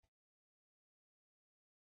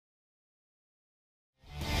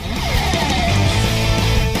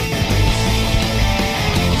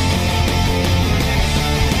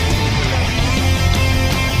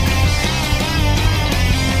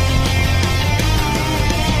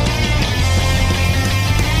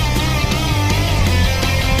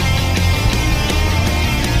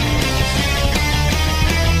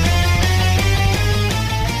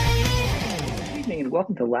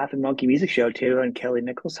the Laughing Monkey Music Show too, and Kelly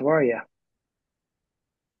Nichols. How are you?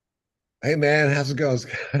 Hey man, how's it going? It's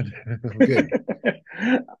good. I'm good.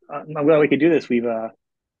 I'm glad we could do this. We've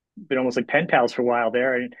been almost like pen pals for a while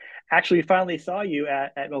there, and actually finally saw you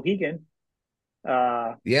at Mohegan.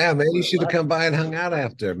 Yeah, man, you should have Last come by and hung out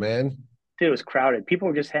after, man. Dude, it was crowded. People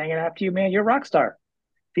were just hanging after you, man. You're a rock star.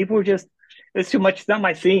 People were just it's too much. It's not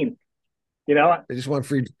my scene, you know. I just want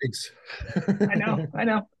free drinks. I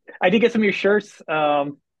know. I did get some of your shirts.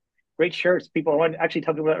 Great shirts. People, I want to actually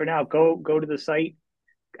tell people that right now. Go to the site.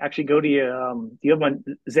 Actually, go to your you have on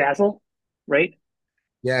Zazzle, right?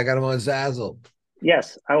 Yeah, I got them on Zazzle.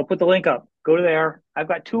 Yes, I will put the link up. Go to there. I've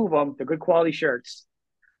got two of them. They're good quality shirts.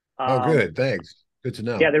 Oh, Um, good. Thanks. Good to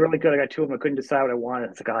yeah, know. they're really good. I got two of them. I couldn't decide what I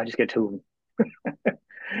wanted. It's like, oh, I just get two of them.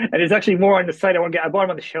 And there's actually more on the site. I bought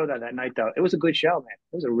them on the show that night though. It was a good show, man.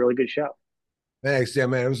 It was a really good show. Thanks. Yeah,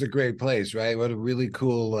 man, it was a great place, right? What a really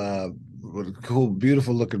cool, what a cool,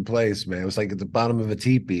 beautiful looking place, man. It was like at the bottom of a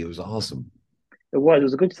teepee. It was awesome. It was. It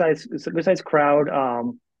was a good size. It's a good size crowd.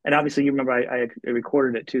 And obviously you remember I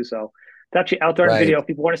recorded it too. So it's actually out there on Right. video. If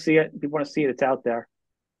people want to see it, if people want to see it, it's out there.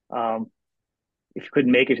 Um, if you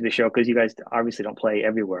couldn't make it to the show because you guys obviously don't play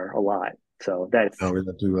everywhere a lot, so that's. Oh, we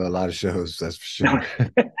do a lot of shows, that's for sure.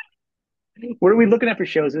 What are we looking at for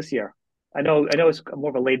shows this year? I know it's more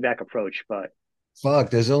of a laid back approach, but Fuck,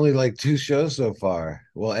 there's only like two shows so far.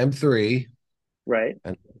 Well, M3, right.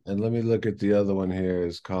 and let me look at the other one here.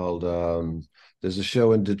 It's called there's a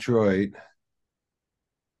show in Detroit.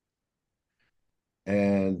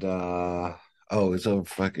 And oh, it's over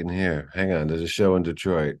fucking here. Hang on, there's a show in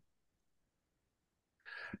Detroit.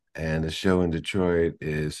 And the show in Detroit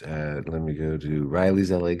is at let me go to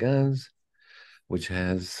Riley's LA Guns, which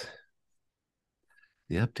has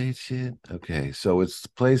the update shit. Okay, so it's the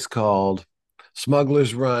place called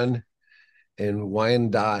Smuggler's Run in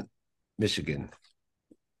Wyandotte, Michigan.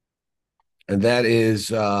 And that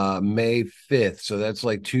is May 5th. So that's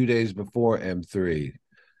like 2 days before M3.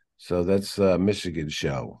 So that's a Michigan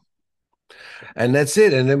show. And that's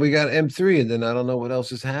it. And then we got M3, and then I don't know what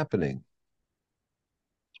else is happening.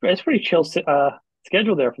 It's pretty chill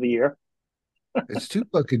schedule there for the year. It's too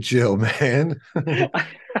fucking chill, man.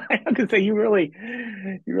 I could say you really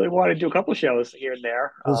want to do a couple shows here and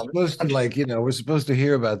there. We're supposed I'm to sure, we're supposed to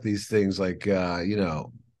hear about these things like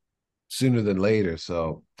sooner than later.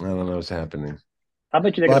 So I don't know what's happening. I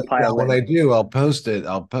bet you they're But gonna pile when in. I do, I'll post it.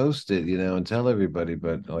 I'll post it, and tell everybody.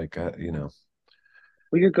 But Well,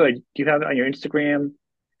 you're good. Do you have it on your Instagram?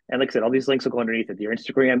 And like I said, all these links will go underneath it. Your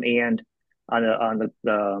Instagram and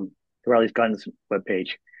the Riley's Guns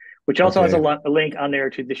webpage, which also has okay, a link on there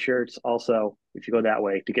to the shirts. Also, if you go that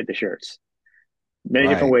way to get the shirts, many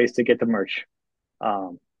different right. ways to get the merch.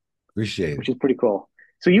 Um, Appreciate it. which is pretty cool.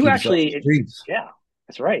 So you Keep us off the actually, streets. yeah,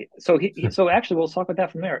 that's right. So actually, we'll talk about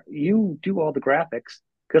that from there. You do all the graphics.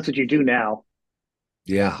 That's what you do now.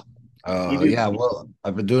 Yeah. You Yeah, do, well,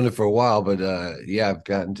 I've been doing it for a while, but yeah, I've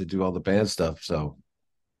gotten to do all the band stuff. So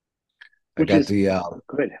I which got is the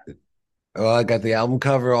good. I got the album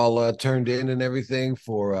cover all turned in and everything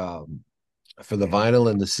for the vinyl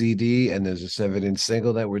and the CD, and there's a 7-inch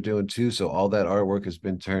single that we're doing too. So all that artwork has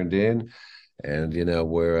been turned in, and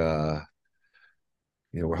we're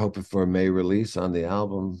hoping for a May release on the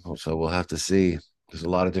album. So we'll have to see. There's a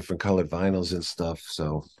lot of different colored vinyls and stuff.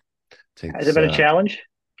 So Has it takes been a challenge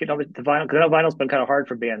getting all the vinyl? Because I know vinyl's been kind of hard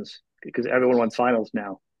for bands because everyone wants vinyls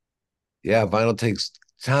now. yeah, vinyl takes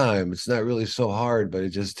time. It's not really so hard, but it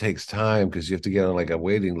just takes time because you have to get on like a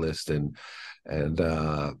waiting list and and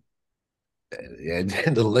the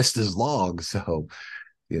list is long. So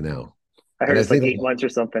you know, I heard and I it's like think 8 months or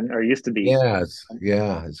something, or it used to be. yeah,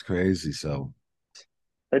 it's crazy. So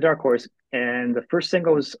The Dark Horse, and the first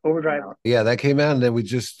single was Overdrive. yeah, that came out, and then we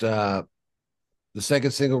just the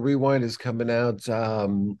second single, Rewind, is coming out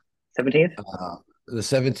 17th. the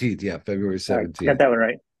 17th. Yeah, February All right, got 17th. that one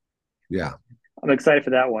right. Yeah, I'm excited for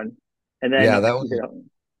that one. And yeah, then that was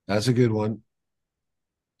that's a good one.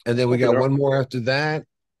 And then we hopefully got they're one more after that.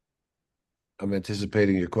 I'm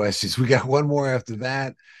anticipating your questions. We got one more after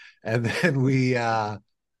that, and then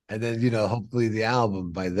hopefully the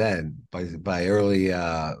album by then, by early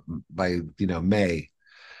by May.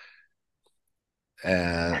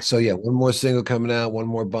 So yeah, one more single coming out, one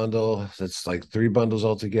more bundle. That's like three bundles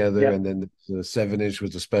altogether, yep. and then the 7-inch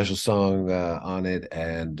with a special song on it,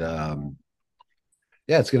 and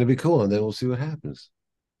yeah, it's gonna be cool. And then we'll see what happens.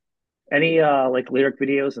 Any like lyric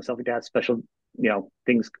videos and stuff like that, special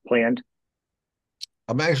things planned.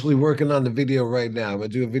 I'm actually working on the video right now. I'm gonna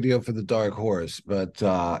do a video for the Dark Horse, but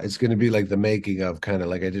it's gonna be like the making of kind of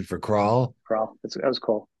like I did for Crawl. Crawl. That was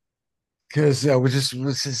cool. because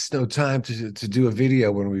was just no time to do a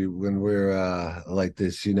video when we're like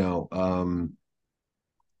this,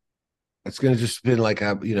 it's gonna just been like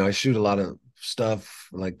I shoot a lot of stuff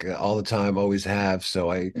like all the time, always have.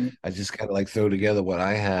 So I just kind of like throw together what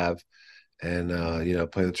I have and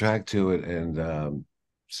play the track to it and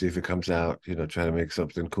see if it comes out. Try to make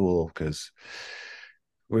something cool because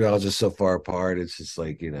we're all just so far apart. It's just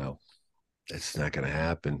like it's not gonna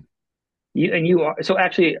happen. You are so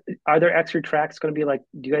actually. Are there extra tracks going to be like?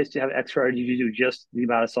 Do you guys have extra, or do you do just the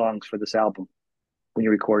amount of songs for this album when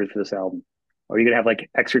you recorded for this album? Or are you gonna have like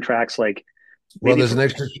extra tracks, like Well, maybe there's an for?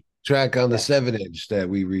 extra track on the Yeah. 7 inch that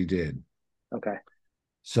we redid. Okay.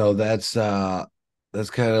 So that's kind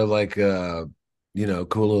of like cool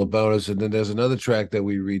little bonus. And then there's another track that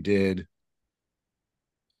we redid,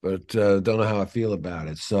 but don't know how I feel about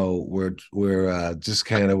it. So we're just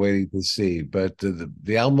kind of waiting to see. But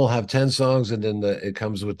the album will have 10 songs, and then it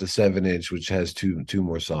comes with the 7 inch, which has two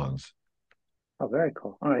more songs. Oh, very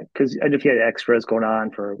cool. All right. Because and if you had extras going on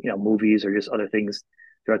for movies or just other things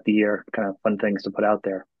throughout the year, kind of fun things to put out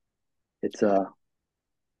there. It's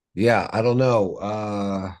Yeah, I don't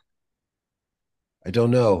know. I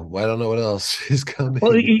don't know. I don't know what else is well, coming.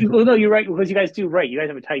 well, no, you're right because you guys do write. You guys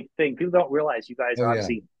have a tight thing. People don't realize you guys Oh are yeah,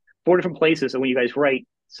 obviously four different places, and when you guys write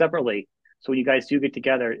separately, so when you guys do get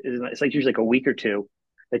together, it's like usually like a week or two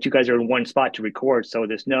that you guys are in one spot to record. So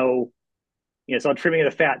there's no, it's all trimming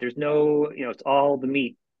of the fat. There's no, it's all the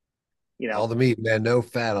meat. You all know, the meat, man. No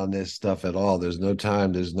fat on this stuff at all. There's no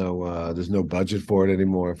time. There's no budget for it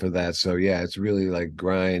anymore for that. So yeah, it's really like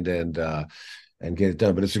grind and get it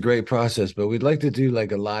done. But it's a great process. But we'd like to do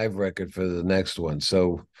like a live record for the next one.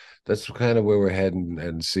 So that's kind of where we're heading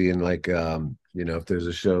and seeing like if there's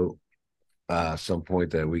a show some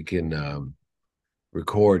point that we can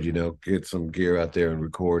record, get some gear out there and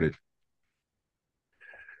record it.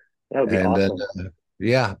 that would be And then awesome.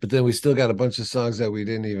 yeah, but then we still got a bunch of songs that we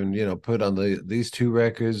didn't even, put on these two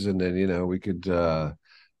records, and then we could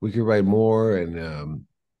write more and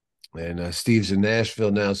Steve's in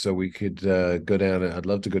Nashville now, so we could go down. I'd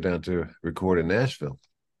love to go down to record in Nashville.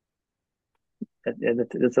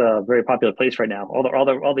 It's a very popular place right now. All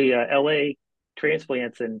the LA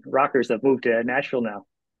transplants and rockers have moved to Nashville now.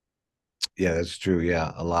 Yeah, that's true.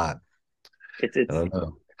 Yeah, a lot. It's I it's don't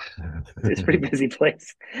know. it's a pretty busy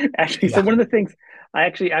place actually. So Yeah, one of the things I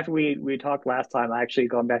actually after we talked last time, I actually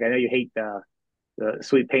gone back. I know you hate the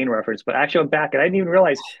Sweet Pain reference, but I actually went back and I didn't even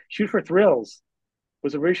realize Shoot for Thrills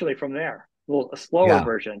was originally from there. A slower yeah,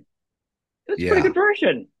 version. It's a pretty yeah, good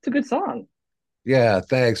version. It's a good song. yeah.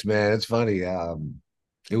 Thanks, man. It's funny.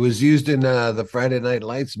 It was used in the Friday Night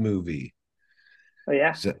Lights movie. Oh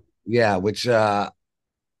yeah, So yeah, which I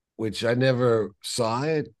never saw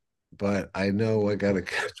it, but I know I got a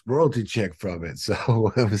royalty check from it.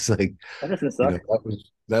 So it was like, that doesn't suck.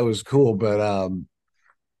 that was cool. But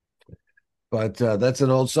that's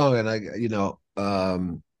an old song, and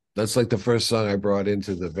that's like the first song I brought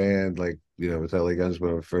into the band, like with LA Guns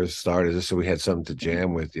when we first started, just so we had something to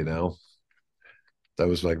jam with. That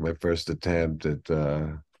was like my first attempt at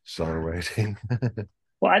songwriting.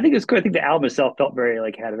 Well, I think it's good. I think the album itself felt very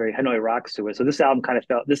like had a very Hanoi Rocks to it. So this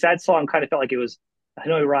sad song kind of felt like it was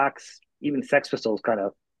Hanoi Rocks, even Sex Pistols kind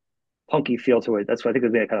of punky feel to it. That's what I think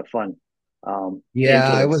was made it kind of fun. The Yeah,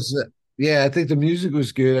 I influence. was. Yeah, I think the music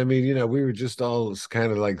was good. I mean, we were just all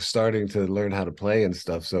kind of like starting to learn how to play and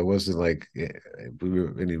stuff, so it wasn't like we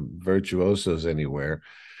were any virtuosos anywhere.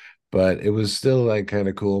 But it was still like kind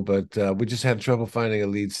of cool. But we just had trouble finding a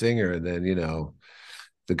lead singer, and then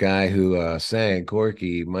the guy who sang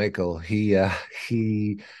Corky, Michael, he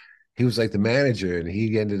he was like the manager, and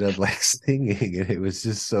he ended up like singing, and it was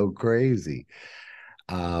just so crazy.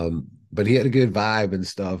 But he had a good vibe and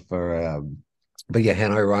stuff for but yeah,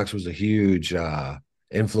 Hanoi Rocks was a huge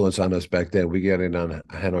influence on us back then. We got in on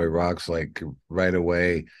Hanoi Rocks like right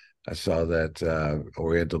away. I saw that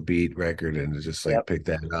Oriental Beat record and just like Yep. picked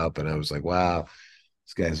that up, and I was like, wow,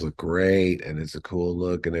 these guys look great and it's a cool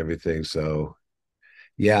look and everything. So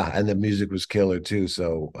yeah, and the music was killer too.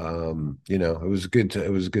 So it was a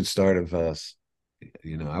good start of us.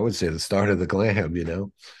 I would say the start of the glam.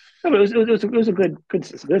 No, but it was a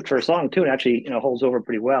good first song too, and actually holds over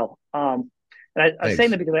pretty well. And I was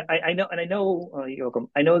saying Thanks. that because I know you're welcome.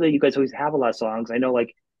 I know that you guys always have a lot of songs. I know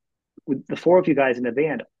like with the four of you guys in the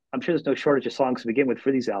band, I'm sure there's no shortage of songs to begin with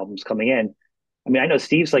for these albums coming in. I mean, I know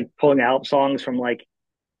Steve's like pulling out songs from like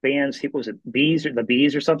bands. He was it Bees or the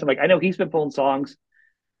Bees or something. Like I know he's been pulling songs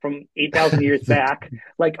from 8,000 years back.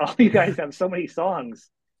 Like all you guys have so many songs.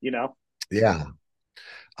 You know, Yeah.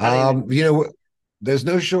 I don't even. Um, you know, there's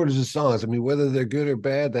no shortage of songs. I mean, whether they're good or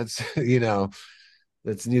bad, that's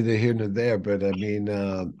that's neither here nor there. But I mean,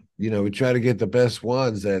 we try to get the best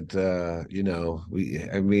ones that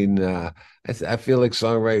I feel like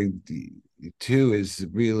songwriting too is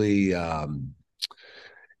really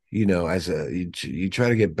as you try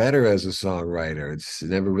to get better as a songwriter. It's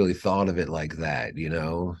never really thought of it like that,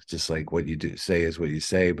 just like what you do say is what you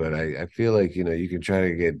say. But I feel like, you can try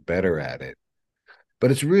to get better at it.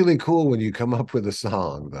 But it's really cool when you come up with a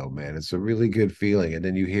song, though, man. It's a really good feeling. And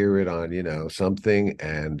then you hear it on, something,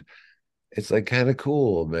 and it's like kind of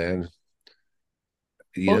cool, man.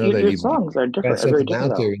 Well, That your you songs are got different, are very something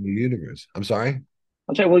different out there though. in the universe. I'm sorry.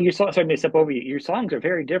 I'm sorry. Well, sorry to step over you. Your songs are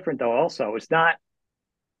very different though. Also, it's not.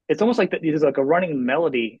 It's almost like that. There's like a running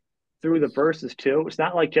melody through the verses too. It's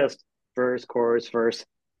not like just verse,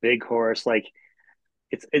 big chorus. Like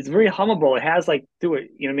it's very hummable. It has like through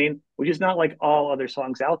it. You know what I mean? Which is not like all other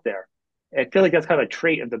songs out there. I feel like that's kind of a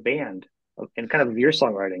trait of the band and kind of your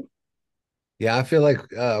songwriting. Yeah, I feel like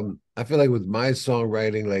with my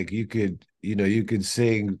songwriting, like you could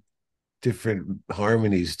sing different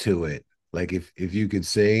harmonies to it. Like if you could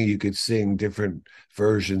sing, you could sing different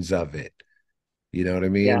versions of it. You know what I Yeah.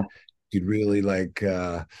 mean? You'd really like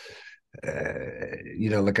because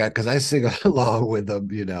I sing along with them,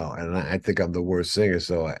 and I think I'm the worst singer.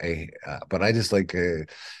 So but I just can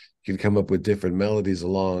come up with different melodies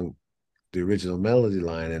along the original melody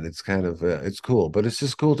line, and it's kind of it's cool. But it's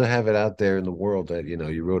just cool to have it out there in the world that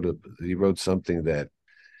you wrote something that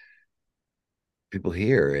people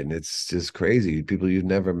hear, and it's just crazy. People you've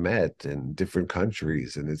never met in different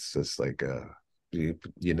countries, and it's just like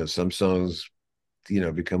some songs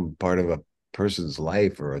become part of a person's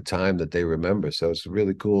life or a time that they remember. So it's a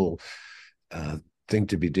really cool uh, thing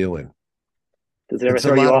to be doing. Does it ever It's a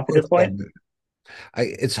throw you lot of off at work, this point? though.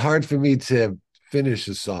 It's hard for me to finish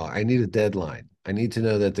a song. I need a deadline. I need to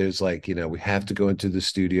know that there's we have to go into the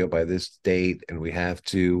studio by this date, and we have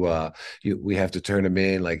to turn them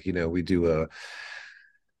in. We do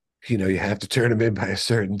you have to turn them in by a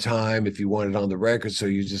certain time if you want it on the record. So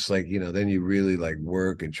you just then you really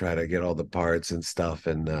work and try to get all the parts and stuff.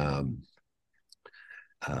 And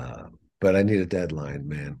uh, but I need a deadline,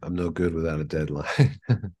 man. I'm no good without a deadline.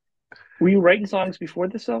 Were you writing songs before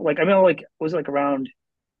this though? Like I mean, like was it like around?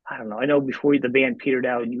 I don't know. I know before the band petered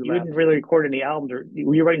out, you didn't really record any albums, or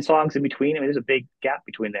were you writing songs in between? I mean, there's a big gap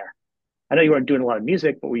between there. I know you weren't doing a lot of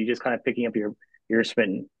music, but were you just kind of picking up your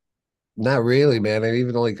spin? Not really, man. I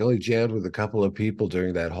even only jammed with a couple of people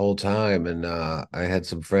during that whole time, and I had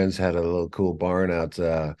some friends had a little cool barn out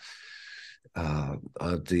at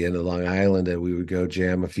the end of Long Island that we would go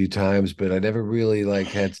jam a few times, but I never really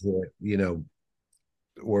had to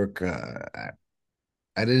work.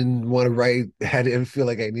 I didn't want to write. I didn't feel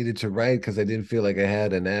like I needed to write because I didn't feel like I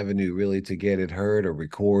had an avenue really to get it heard or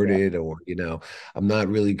Yeah. recorded, or I'm not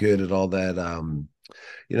really good at all that.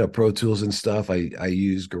 Pro Tools and stuff. I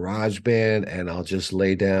use GarageBand, and I'll just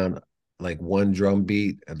lay down like one drum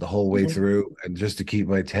beat the whole way Hmm. through, and just to keep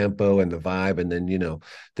my tempo and the vibe. And then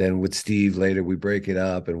then with Steve later we break it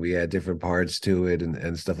up and we add different parts to it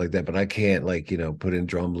and stuff like that. But I can't put in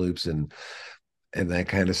drum loops and that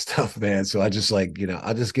kind of stuff, man. So I just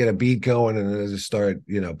I'll just get a beat going and then I just start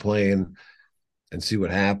playing and see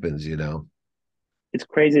what happens. It's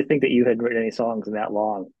crazy to think that you hadn't written any songs in that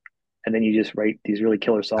long, and then you just write these really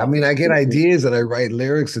killer I mean, songs. I get ideas and I write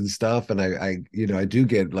lyrics and stuff, and I do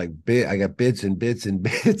get I got bits and bits and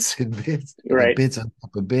bits and bits. I got Right. bits on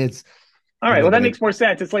top of bits, All right. Well, but that makes more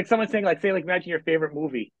sense. It's like someone saying, like, say, like, imagine your favorite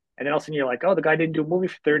movie, and then all of a sudden you're like, oh, the guy didn't do a movie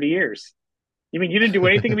for 30 years. You mean you didn't do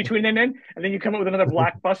anything in between and then you come up with another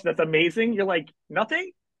blockbuster that's amazing? You're like,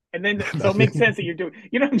 nothing? And then, so it makes sense that you're doing,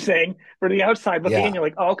 you know what I'm saying? For the outside looking in, yeah, you're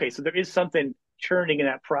like, oh, okay, so there is something churning in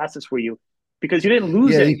that process for you because you didn't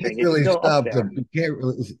lose yeah. anything. It's still up there.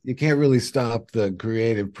 You can't really stop the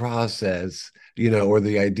creative process, or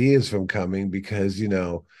the ideas from coming because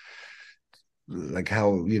like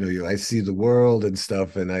how I see the world and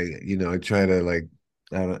stuff, and I try to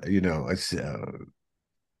I don't,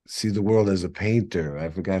 see the world as a painter. I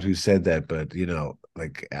forgot who said that, but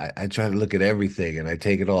I try to look at everything and I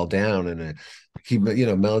take it all down and I keep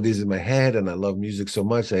melodies in my head. And I love music so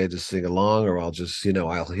much I just sing along, or I'll just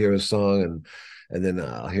I'll hear a song and then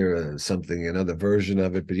I'll hear something another version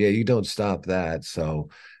of it. But yeah, you don't stop that. So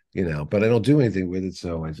but I don't do anything with it.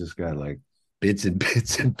 So I just got bits and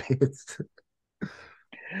bits and bits.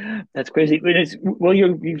 That's crazy. But well,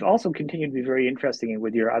 you've also continued to be very interesting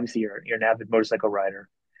with your, obviously, you're an avid motorcycle rider.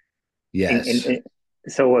 Yes. And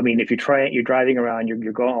so, I mean, if you try it, you're driving around,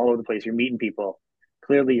 you're going all over the place, you're meeting people.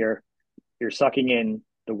 Clearly, you're sucking in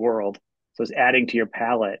the world. So it's adding to your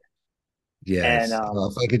palate. And Yes.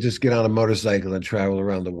 If I could just get on a motorcycle and travel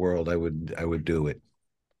around the world, I would do it.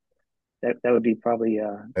 that would be probably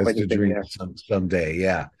That's quite a the thing dream there. someday.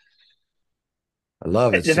 Yeah. I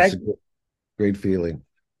love it. It's The just a fact great feeling.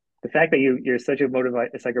 the fact that you're such a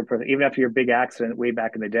motivated cycle person, even after your big accident way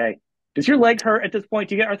back in the day, does your leg hurt at this point?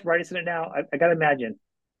 Do you get arthritis in it now? I gotta imagine.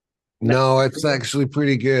 No, No, it's actually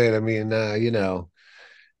pretty good. I mean,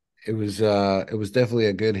 it was definitely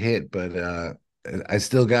a good hit, but I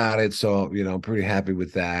still got it, so I'm pretty happy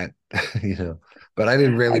with that. you know. But I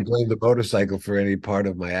didn't really I, blame the motorcycle for any part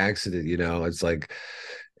of my accident. It's like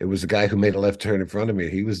it was the guy who made a left turn in front of me.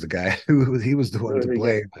 He was the guy he was the one there to you go.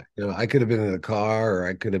 blame. I could have been in a car or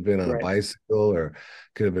I could have been on a Right. bicycle or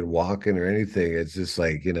could have been walking or anything. It's just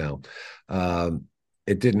like, um,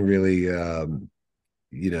 it didn't really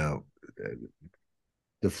you know,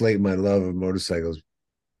 deflate my love of motorcycles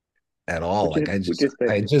at all. Like Which is the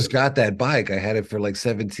I just got that bike. I had it for like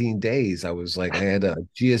 17 days. I had a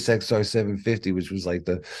GSXR 750, which was like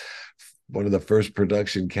the one of the first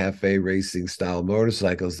production cafe racing style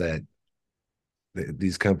motorcycles that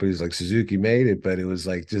these companies like Suzuki made it, but it was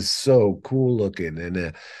like just so cool looking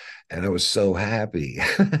and I was so happy.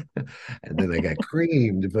 And then I got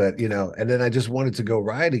creamed, but and then I just wanted to go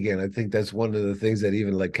ride again. I think that's one of the things that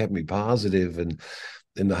even like kept me positive and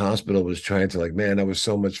in the hospital was trying to like, man, that was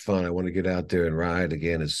so much fun. I want to get out there and ride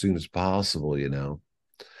again as soon as possible. It'll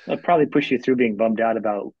probably push you through being bummed out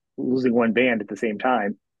about losing one band at the same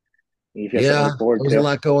time. If you have something to Yeah, look forward there was a to.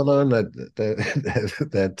 lot going on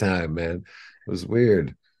that time, man. It was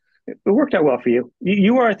weird. It worked out well for you.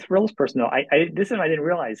 You are a thrills person though. This time I didn't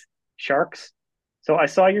realize sharks. So I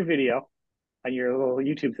saw your video on your little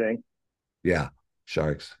YouTube thing. Yeah,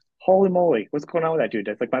 sharks. Holy moly, what's going on with that dude?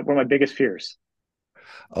 That's like one of my biggest fears.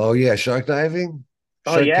 Oh yeah, shark diving,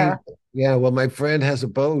 Oh shark yeah. keep. Yeah, well, my friend has a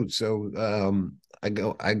boat, so I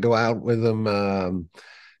go out with him,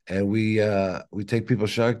 and we take people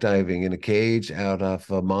shark diving in a cage out of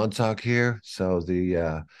Montauk here. So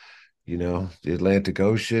the Atlantic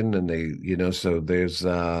Ocean, and so there's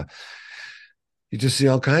you just see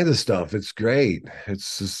all kinds of stuff. It's great.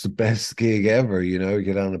 It's just the best gig ever. You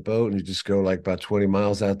get on a boat and you just go like about 20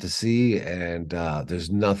 miles out to sea, and there's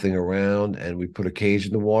nothing around. And we put a cage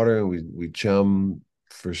in the water and we chum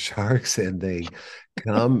for sharks, and they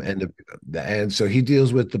come and so he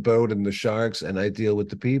deals with the boat and the sharks, and I deal with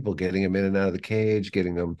the people, getting them in and out of the cage,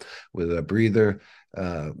 getting them with a breather,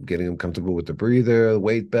 getting them comfortable with the breather, the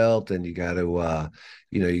weight belt, and you got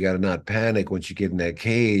to not panic once you get in that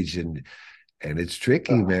cage and it's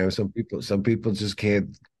tricky, Oh, man. Some people just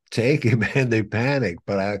can't take it, man. They panic,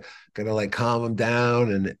 but I gotta like calm them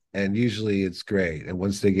down, and usually it's great. And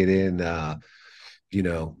once they get in, and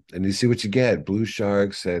you see what you get, blue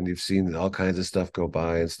sharks, and you've seen all kinds of stuff go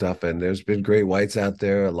by and stuff. And there's been great whites out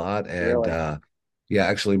there a lot. And really? yeah,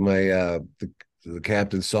 actually, the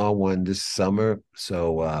captain saw one this summer,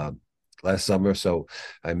 so last summer, so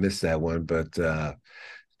I missed that one, but.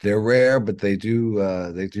 They're rare, but they do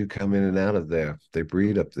come in and out of there. They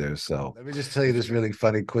breed up there. So let me just tell you this really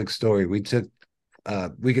funny quick story. We could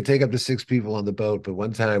take up to six people on the boat, but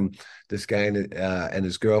one time this guy and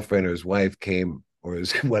his girlfriend or his wife came or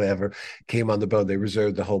his whatever came on the boat. They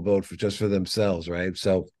reserved the whole boat just for themselves, right?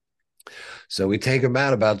 So we take them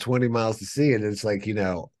out about 20 miles to sea, and it's like,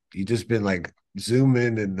 you just been like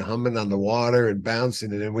zooming and humming on the water and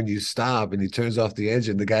bouncing. And then when you stop and he turns off the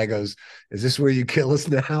engine, the guy goes, "Is this where you kill us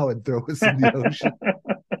now and throw us in the ocean?"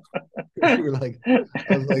 We're like,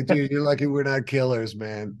 I was like, dude, you're lucky we're not killers,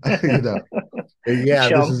 man. And yeah,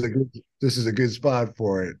 Chum, this is a good spot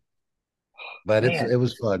for it. But man. it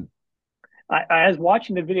was fun. I was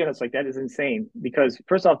watching the video and it's like that is insane because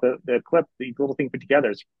first off the clip, the little thing put together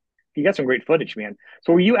is you got some great footage, man.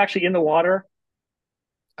 So were you actually in the water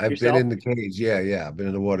I've been yourself? in the cage. Yeah, yeah. I've been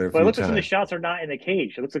in the water a But it few looks like some of the times. shots are not in the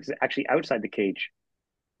cage. It looks like it's actually outside the cage.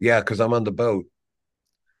 Yeah, because I'm on the boat.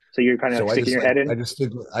 So you're kind of like So sticking your head in. I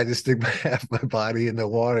just stick half my body in the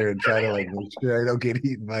water and try to like make sure I don't get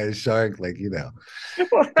eaten by a shark, like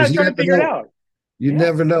Well, I because was trying to figure it out. you Yeah.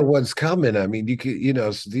 never know what's coming. I mean, you could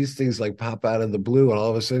so these things like pop out of the blue, and all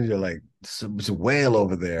of a sudden you're like, it's a whale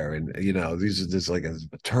over there, and these are just like a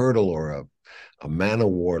turtle or a man o'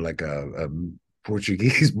 war, like a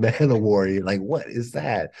Portuguese man o' war. You're like, what is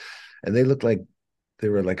that? And they look like they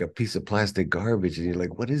were like a piece of plastic garbage, and you're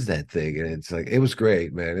like, what is that thing? And it's like, it was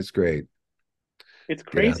great, man. It's great. It's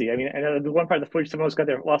Get out. crazy. I mean, and the one part of the footage, someone's got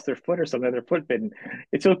lost their foot or something, their foot bitten.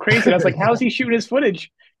 It's so crazy. And I was like, how is he shooting his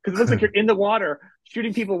footage? Because it looks like you're in the water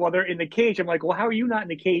shooting people while they're in the cage. I'm like, well, how are you not in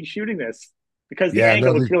the cage shooting this? Because the Yeah,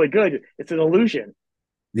 angle no, looks really good. It's an illusion.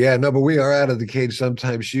 yeah, no, but we are out of the cage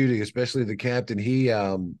sometimes shooting, especially the captain. He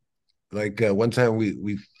one time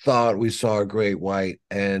we thought we saw a great white,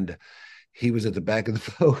 and he was at the back of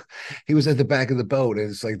the boat. He was at the back of the boat, and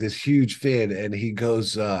it's like this huge fin. And he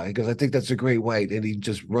goes, I think that's a great white. And he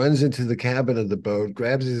just runs into the cabin of the boat,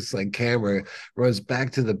 grabs his like camera, runs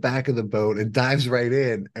back to the back of the boat, and dives right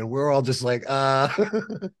in. And we're all just like,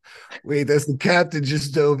 wait, that's the captain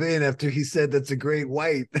just dove in after he said that's a great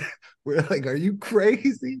white. We're like, are you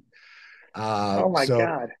crazy? Oh my So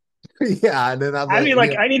God. yeah, and then I'm I like, mean, you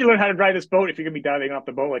know, like, I need to learn how to drive this boat if you're gonna be diving off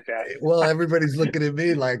the boat like that. well, everybody's looking at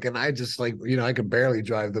me like, and I just like, you know, I could barely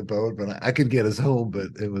drive the boat, but I could get us home. But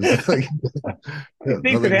it was like,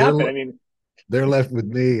 Things I'm could like happen. I mean, they're left with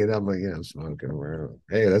me, and I'm like, yeah, I'm smoking around.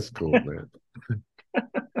 Hey, that's cool, man.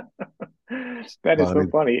 that is so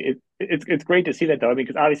Funny. funny. It's great to see that though. I mean,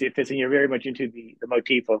 because obviously it fits in. You're very much into the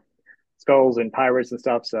motif of skulls and pirates and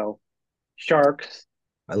stuff. So sharks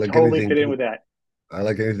I like totally anything fit in cool. with that. I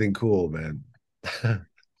like anything cool, man.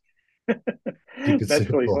 Keep it That's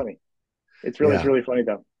really simple. funny. It's Yeah, really funny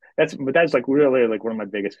though. That's like really like one of my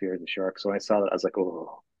biggest fears of sharks. So when I saw that, I was like,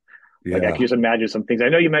 oh, like I can yeah, just imagine some things. I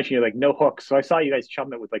know you mentioned you're like no hooks, so I saw you guys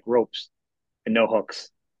chum it with like ropes and no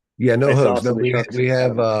hooks. yeah. No I saw hooks. some No, of the sharks we had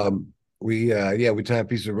have them. we yeah, we tie a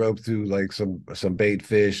piece of rope through like some bait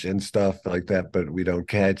fish and stuff like that, but we don't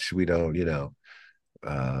catch. We don't, you know.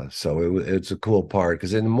 So it's a cool part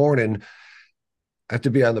because in the morning I have to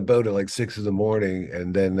be on the boat at like 6 in the morning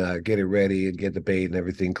and then get it ready and get the bait and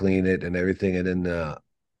everything, clean it and everything, and then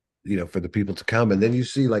you know, for the people to come. And then you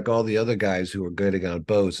see like all the other guys who are getting on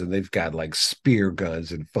boats and they've got like spear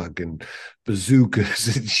guns and fucking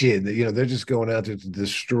bazookas and shit. You know, they're just going out there to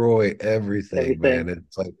destroy everything, man. Everything. And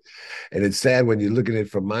it's like, and it's sad when you look at it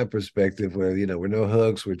from my perspective, where you know we're no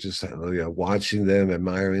hooks, we're just you know watching them,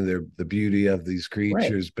 admiring the beauty of these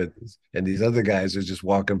Right. creatures. But and these other guys are just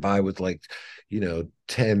walking by with like, you know,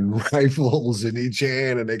 10 rifles in each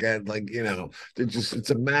hand, and they got like, you know, they're just it's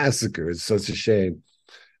a massacre. It's such a shame,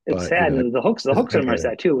 It's but you sad. know, And the hooks in them are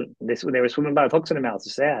sad too. They were swimming by with hooks in their mouths.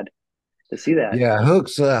 It's sad to see that. yeah,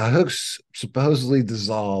 hooks supposedly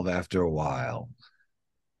dissolve after a while,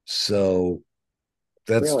 so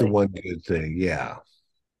that's the Really. one good thing. Yeah.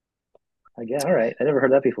 I get all right. I never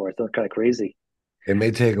heard that before. It's kind of crazy. It may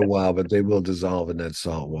take a while, but they will dissolve in that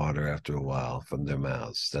salt water after a while from their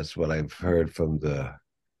mouths. That's what I've heard from the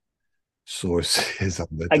sources on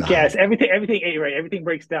the I guess dive. everything, right? Everything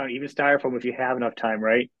breaks down, even styrofoam if you have enough time,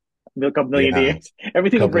 right? A couple million Yeah, years,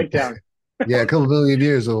 everything will couple, break down. yeah, a couple million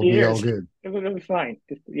years it'll be all Years, good. it'll be fine.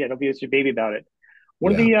 Just, yeah, don't be such a baby about it.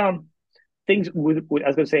 One of Yeah, the things I was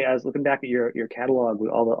going to say, I was looking back at your catalog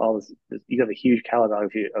with all this you have a huge catalog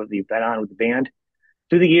of you've been on with the band.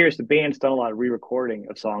 Through the years, the band's done a lot of re-recording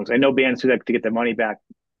of songs. I know bands do that to get their money back,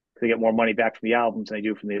 to get more money back from the albums than they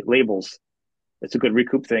do from the labels. It's a good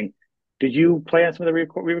recoup thing. Did you play on some of the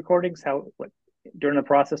re-recordings? How like during the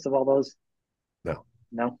process of all those? no,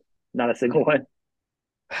 No, not a single one.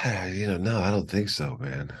 you know, no, I don't think so,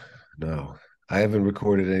 man. No, I haven't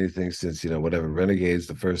recorded anything since you know whatever Renegade's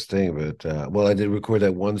the first thing, but well, I did record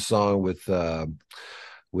that one song with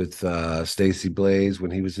Stacy Blaze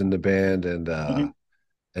when he was in the band Mm-hmm.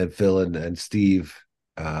 and Phil and Steve.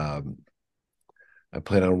 Um, I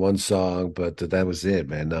played on one song, but that was it,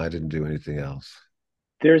 man. No, I didn't do anything else.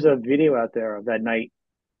 There's a video out there of that night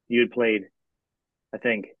you had played. I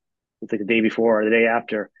think it's like the day before or the day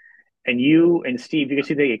after, and you and Steve, you can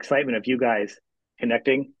see the excitement of you guys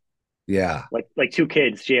connecting, Yeah. like two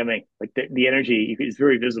kids jamming. Like the energy is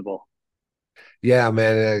very visible. Yeah,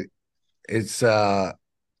 man. It's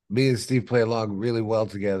me and Steve play along really well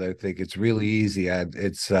together. I think it's really easy.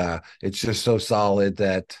 It's just so solid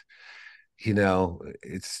that you know,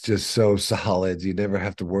 it's just so solid. You never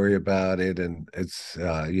have to worry about it. And it's,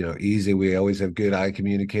 you know, easy. We always have good eye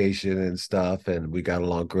communication and stuff. And we got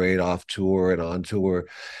along great off tour and on tour.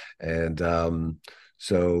 And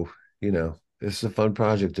so, you know, this is a fun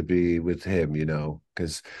project to be with him, you know,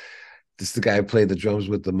 because this is the guy I played the drums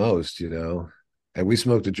with the most, you know. And we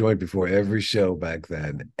smoked a joint before every show back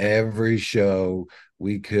then. Every show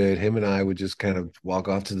we could, him and I would just kind of walk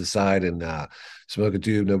off to the side and smoke a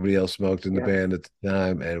tube. Nobody else smoked in the Yeah, band at the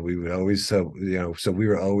time, and we would always you know so we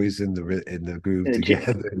were always in the groove in the jam,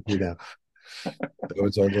 together. You know, that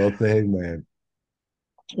was our little thing, man.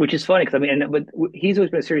 which is funny because I mean, but he's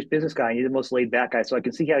always been a serious business guy, and he's the most laid back guy. So I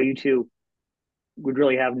can see how you two would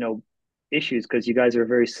really have no issues because you guys are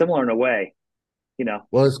very similar in a way. You know,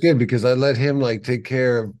 Well, it's good because I let him like take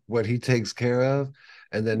care of what he takes care of.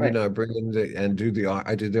 And then, you right? know, I bring him and do the art.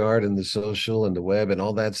 I do the art and the social and the web and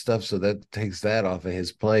all that stuff. So that takes that off of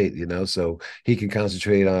his plate, you know, so he can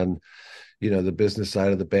concentrate on, you know, the business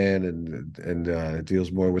side of the band and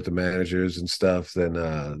deals more with the managers and stuff than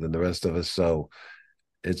the rest of us. So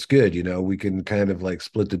it's good. We can kind of like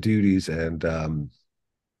split the duties and to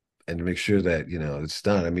make sure that it's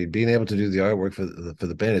done. I mean, being able to do the artwork for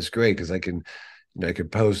the band is great because I can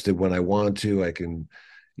post it when I want to. I can,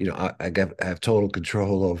 I have total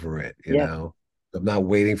control over it. Yeah. I'm not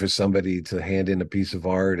waiting for somebody to hand in a piece of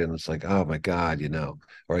art and it's like, oh my God,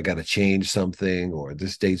 or I got to change something or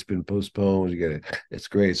this date's been postponed. It's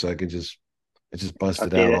great. So I just bust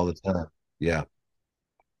it out Update it. all the time. Yeah.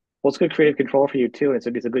 Well, it's good creative control for you too. It's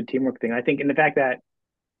a good teamwork thing. I think, and the fact that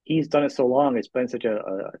he's done it so long, it's been such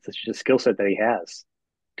a skill set that he has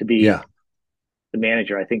to be Yeah. the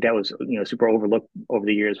manager. I think that was super overlooked over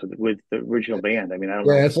the years with the original band. I mean, I don't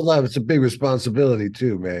Yeah, know, it's a lot. It's a big responsibility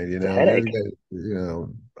too, man. it's a You're the headache.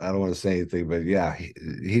 guy, I don't want to say anything, but yeah,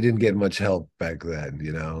 he didn't get much help back then,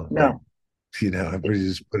 like, No, everybody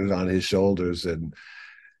just put it on his shoulders and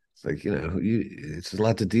it's like, it's a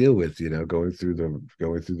lot to deal with, going through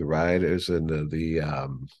the riders and the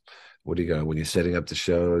what do you got when you're setting up the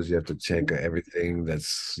shows, you have to check everything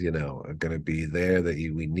that's, going to be there that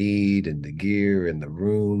we need and the gear and the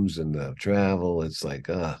rooms and the travel. It's like,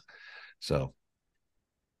 so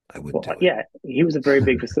I wouldn't well, do it. yeah, he was a very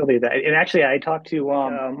big facility that, and actually, I talked to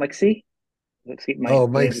Mike C. Like C, my Oh,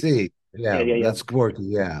 Mike name. C. Yeah, Yeah, yeah, yeah, that's Corky.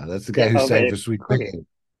 Yeah, that's the yeah. guy who Oh, sang okay, for Sweet okay. Pain.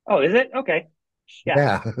 Oh, is it okay?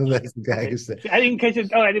 Yeah, Yeah, that's the guy okay. who sang. See, I didn't catch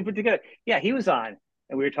it. Oh, I didn't put it together. Yeah, he was on,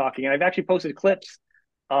 and we were talking, and I've actually posted clips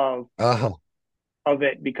of Oh, of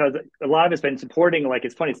it because a lot of it's been supporting. Like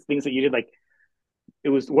it's funny, it's things that you did. Like it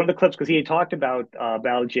was one of the clips because he had talked about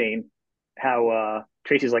Jane, how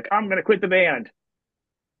Tracy's like, I'm gonna quit the band,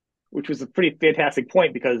 which was a pretty fantastic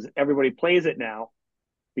point because everybody plays it now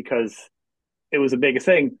because it was the biggest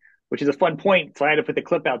thing, which is a fun point. So I had to put the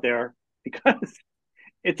clip out there because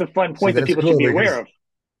it's a fun see, point that that's people should cool be aware because of.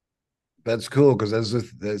 that's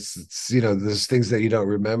there's things that you don't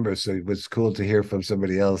remember. So it's cool to hear from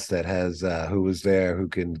somebody else that has who was there who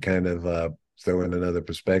can kind of throw in another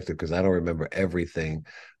perspective because I don't remember everything.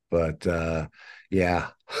 But yeah,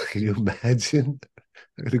 can you imagine?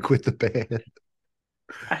 I'm gonna quit the band.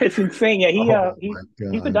 It's insane. Yeah, Oh my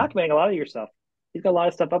he's been God. documenting a lot of your stuff. He's got a lot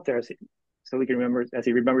of stuff up there, so we can remember as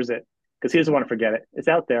he remembers it because he doesn't want to forget it. It's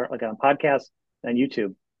out there, like on podcasts and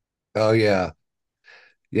YouTube. Oh yeah.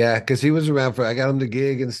 Yeah, because he was around I got him the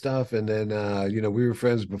gig and stuff, and then we were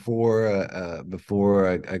friends before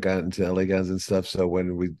I got into LA Guns and stuff. So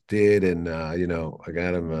when we did, and I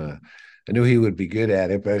got him, I knew he would be good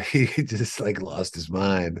at it, but he just like lost his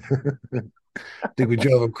mind. I think we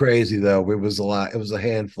drove him crazy though. It was a lot. It was a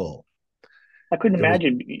handful. I couldn't It was,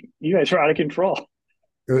 imagine you guys are out of control.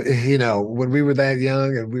 when we were that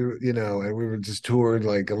young, and we were just touring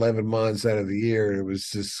like 11 months out of the year, and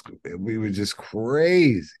we were just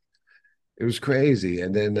crazy. It was crazy.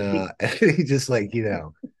 And then He he just like,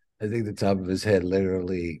 I think the top of his head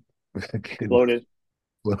literally fucking exploded.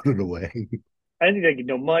 floated away. I didn't think like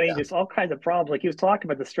no money, just all kinds of problems. Like he was talking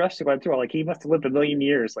about the stress he went through. Like he must have lived a million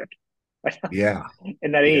years. Like Yeah.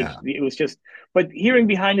 in that age, Yeah. it was just. But hearing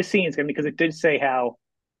behind the scenes, I mean, because it did say how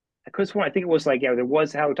I could have sworn. I think it was like there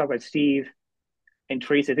was how we talked about Steve and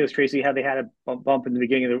Tracy. I think it was Tracy how they had a bump in the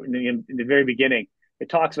beginning of in the very beginning. It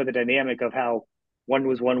talks about the dynamic of how one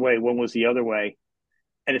was one way, one was the other way,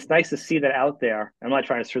 and it's nice to see that out there. I'm not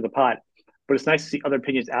trying to stir the pot, but it's nice to see other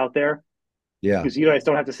opinions out there Yeah. because you guys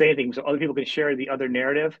don't have to say anything, so other people can share the other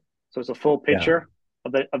narrative. So it's a full Yeah. picture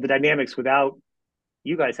of the dynamics without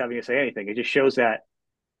you guys having to say anything. It just shows that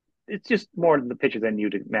it's just more than the picture than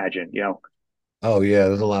you'd imagine. Oh yeah.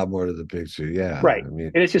 There's a lot more to the picture. Yeah. Right. I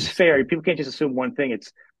mean, And it's just fair. People can't just assume one thing.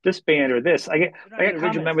 It's this band or this. I get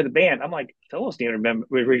original member of the band. I'm like, it's almost the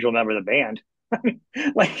original member of the band. I mean,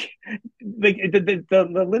 like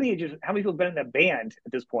the lineage is how many people have been in that band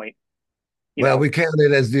at this point? You well, know, we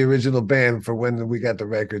counted as the original band for when we got the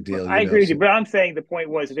record deal, I agree with you, so but I'm saying the point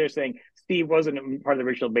was they're saying Steve wasn't part of the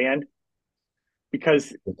original band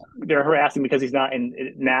because they're harassing because he's not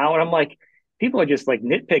in now, and I'm like, people are just like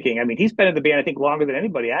nitpicking. I mean, he's been in the band I think longer than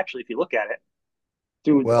anybody actually, if you look at it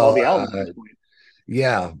through all well, the albums at this point.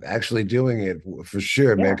 yeah, actually doing it for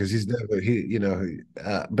sure, man. Yeah, Because he's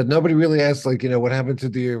never but nobody really asked, like, what happened to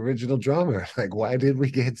the original drummer? Like, why did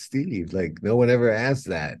we get Steve? Like, no one ever asked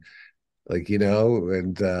that. Like,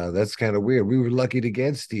 and that's kind of weird. We were lucky to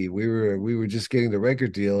get Steve. We were just getting the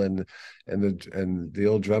record deal, and the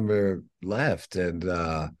old drummer left, and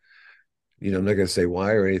I'm not gonna say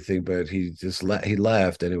why or anything, but he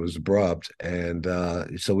left, and it was abrupt, and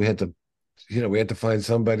so we had to find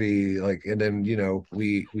somebody like, and then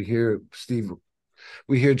we hear Steve,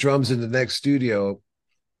 we hear drums in the next studio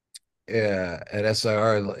at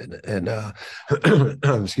SIR and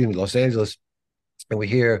excuse me, Los Angeles, and we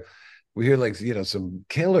hear we hear like some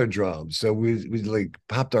killer drums. So we like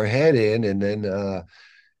popped our head in, and then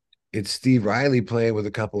it's Steve Riley playing with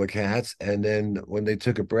a couple of cats. And then when they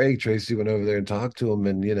took a break, Tracy went over there and talked to him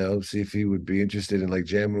and see if he would be interested in like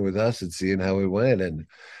jamming with us and seeing how it went. And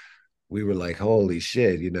we were like, holy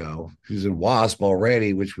shit, he's in Wasp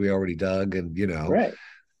already, which we already dug, and Right.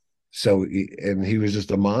 so and he was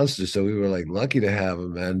just a monster. So we were like lucky to have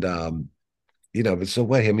him. And but so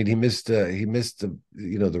what? I mean, he missed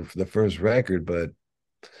the first record, but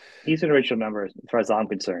He's an original member as far as I'm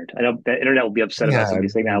concerned. I know the internet will be upset about yeah, I somebody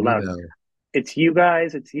saying that mean, out loud. It's you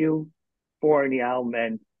guys, it's you four in the album,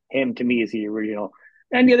 and him to me is the original.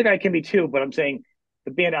 And the other guy can be too, but I'm saying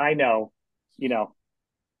the band I know, you know,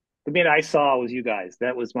 the band I saw was you guys.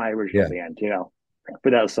 That was my original yeah, band,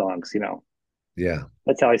 for those songs. yeah,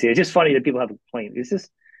 That's how I see it. It's just funny that people have a complaint. It's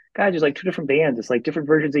just, guys, there's like two different bands. It's like different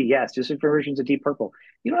versions of Yes, just different versions of Deep Purple.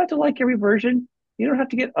 You don't have to like every version. You don't have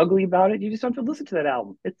to get ugly about it. You just don't have to listen to that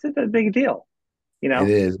album. It's a big deal, you it know?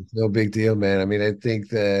 is. It's no big deal, man. I mean, I think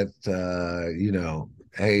that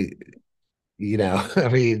hey, I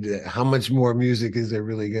mean, how much more music is there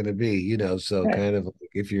really going to be? So Right. kind of like,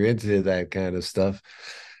 if you're into that kind of stuff,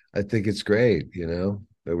 I think it's great. That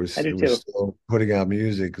I do we're too. still putting out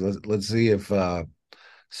music. Let's see if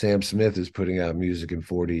Sam Smith is putting out music in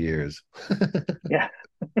 40 years. Yeah.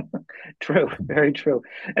 True. Very true.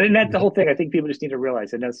 And that's the whole thing. I think people just need to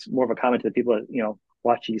realize, and that's more of a comment to the people that,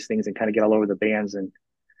 watch these things and kind of get all over the bands. And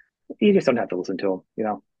you just don't have to listen to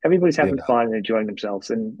them. Everybody's Yeah, having fun and enjoying themselves.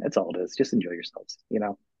 And that's all it is. Just enjoy yourselves. It's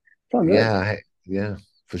all good. yeah,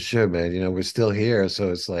 for sure, man. We're still here,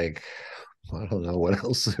 so it's like I don't know what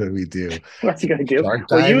else do we do. What else you gonna do? Shark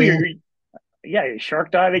Well, diving, yeah, you're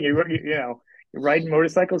shark diving. You're riding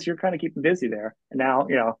motorcycles. You're kind of keeping busy there. And now,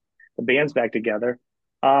 the band's back together.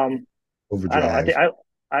 Um, I don't know. I think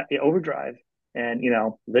overdrive. Overdrive, and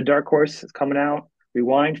the Dark Horse is coming out.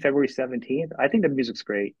 Rewind February 17th. I think the music's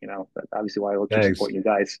great. That's obviously why I will keep Thanks. supporting you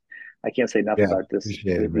guys. I can't say enough Yeah, about this.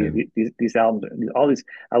 appreciate it, man. These albums, all these.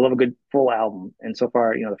 I love a good full album, and so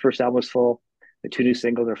far, the first album was full. The two new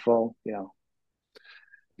singles are full.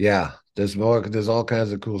 Yeah, there's more. There's all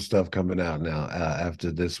kinds of cool stuff coming out now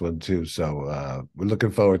after this one too. So we're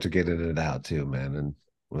looking forward to getting it out too, man. And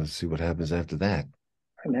we'll see what happens after that.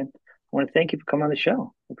 All right, man. I want to thank you for coming on the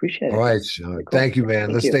show. I appreciate All it. right, Sean. Very cool. Thank you, man.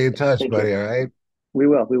 Thank Let's you. stay in touch, Thank you. buddy. All right. We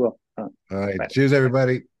will. We will. All right. Bye. Cheers,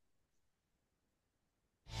 everybody.